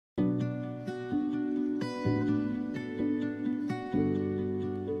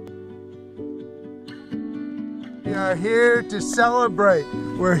We are here to celebrate.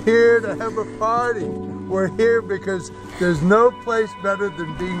 We're here to have a party. We're here because there's no place better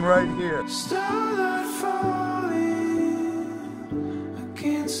than being right here. Starlight falling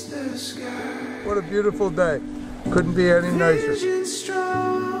against the sky. What a beautiful day. Couldn't be any nicer.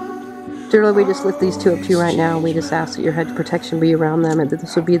 Dear Lord, we just lift these two up to you right now. We just ask that your hedge of protection be around them and that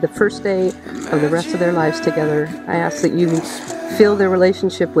this will be the first day of the rest of their lives together. I ask that you fill their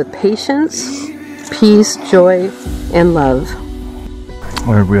relationship with patience, peace, joy, and love.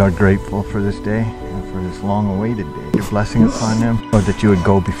 Lord, we are grateful for this day and for this long-awaited day. Your blessing upon them, Lord, that you would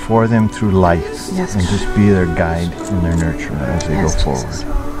go before them through life and just be their guide and their nurturer as they go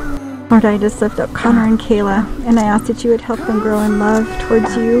forward. Lord, I just lift up Connor and Kayla, and I ask that you would help them grow in love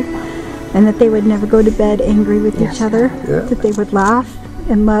towards you, and that they would never go to bed angry with each other, that they would laugh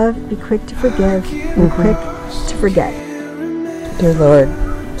and love, be quick to forgive, and quick to forget. Dear Lord,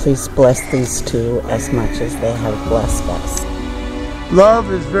 please bless these two as much as they have blessed us.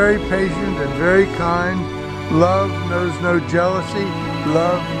 Love is very patient and very kind. Love knows no jealousy.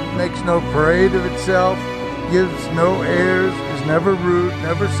 Love makes no parade of itself, gives no airs, is never rude,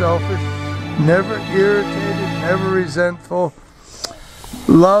 never selfish, never irritated, never resentful.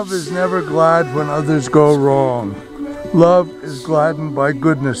 Love is never glad when others go wrong. Love is gladdened by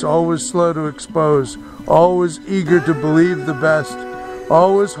goodness, always slow to expose, always eager to believe the best,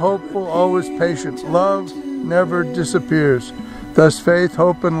 always hopeful, always patient. Love never disappears. Thus faith,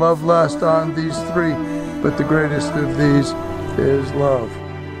 hope, and love last on, these three, but the greatest of these is love.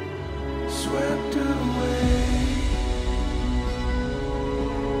 Swept away.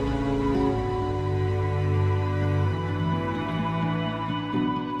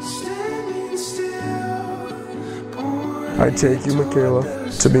 Standing still. I take you,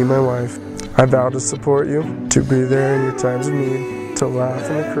 Michaella, to be my wife. I vow to support you, to be there in your times of need, to laugh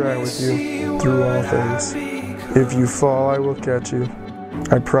and to cry with you through all things. If you fall, I will catch you.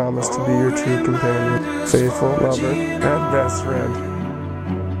 I promise to be your true companion, faithful lover, and best friend.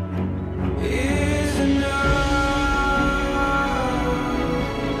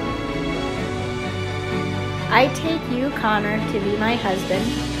 I take you, Connor, to be my husband.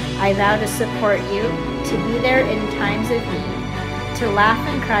 I vow to support you, to be there in times of need, to laugh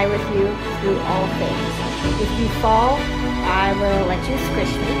and cry with you through all things. If you fall, I will let you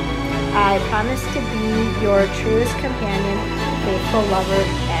squish me. I promise to be your truest companion, faithful lover,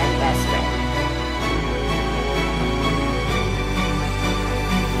 and best friend.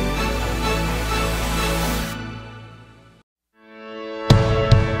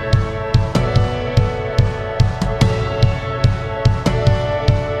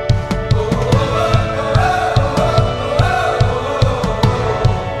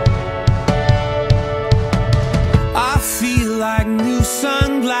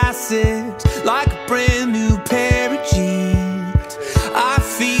 Like a brand new pair of jeans. I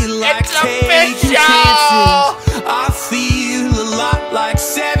feel like taking chances. I feel a lot like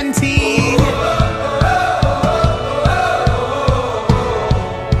 17.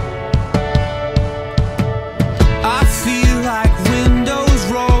 I feel like windows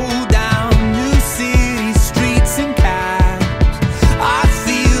roll down new city streets and cabs. I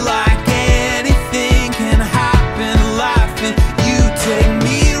feel like anything can happen in life, and you take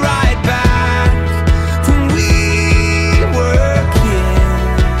me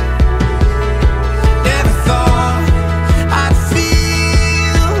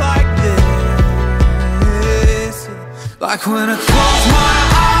like when I close my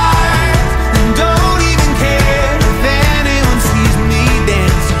eyes and don't even care if anyone sees me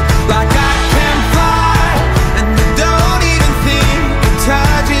dancing. Like I can fly and I don't even think of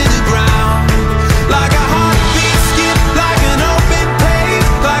touching the ground. Like a heartbeat skip, like an open page,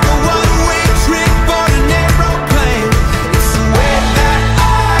 like a one-way trip on an aeroplane. It's the way that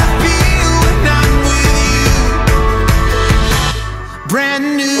I feel when I'm with you. Brand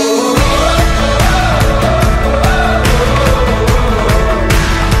new.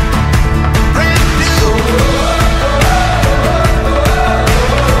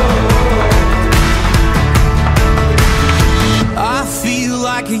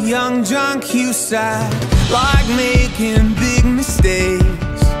 A young junk you side, like making big mistakes.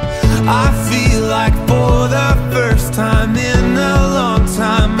 I feel like for the first time in a long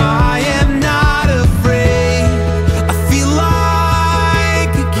time I am not afraid. I feel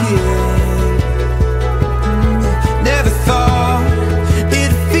like a kid. Never thought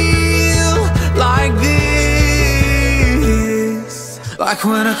it'd feel like this. Like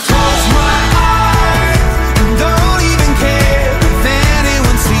when I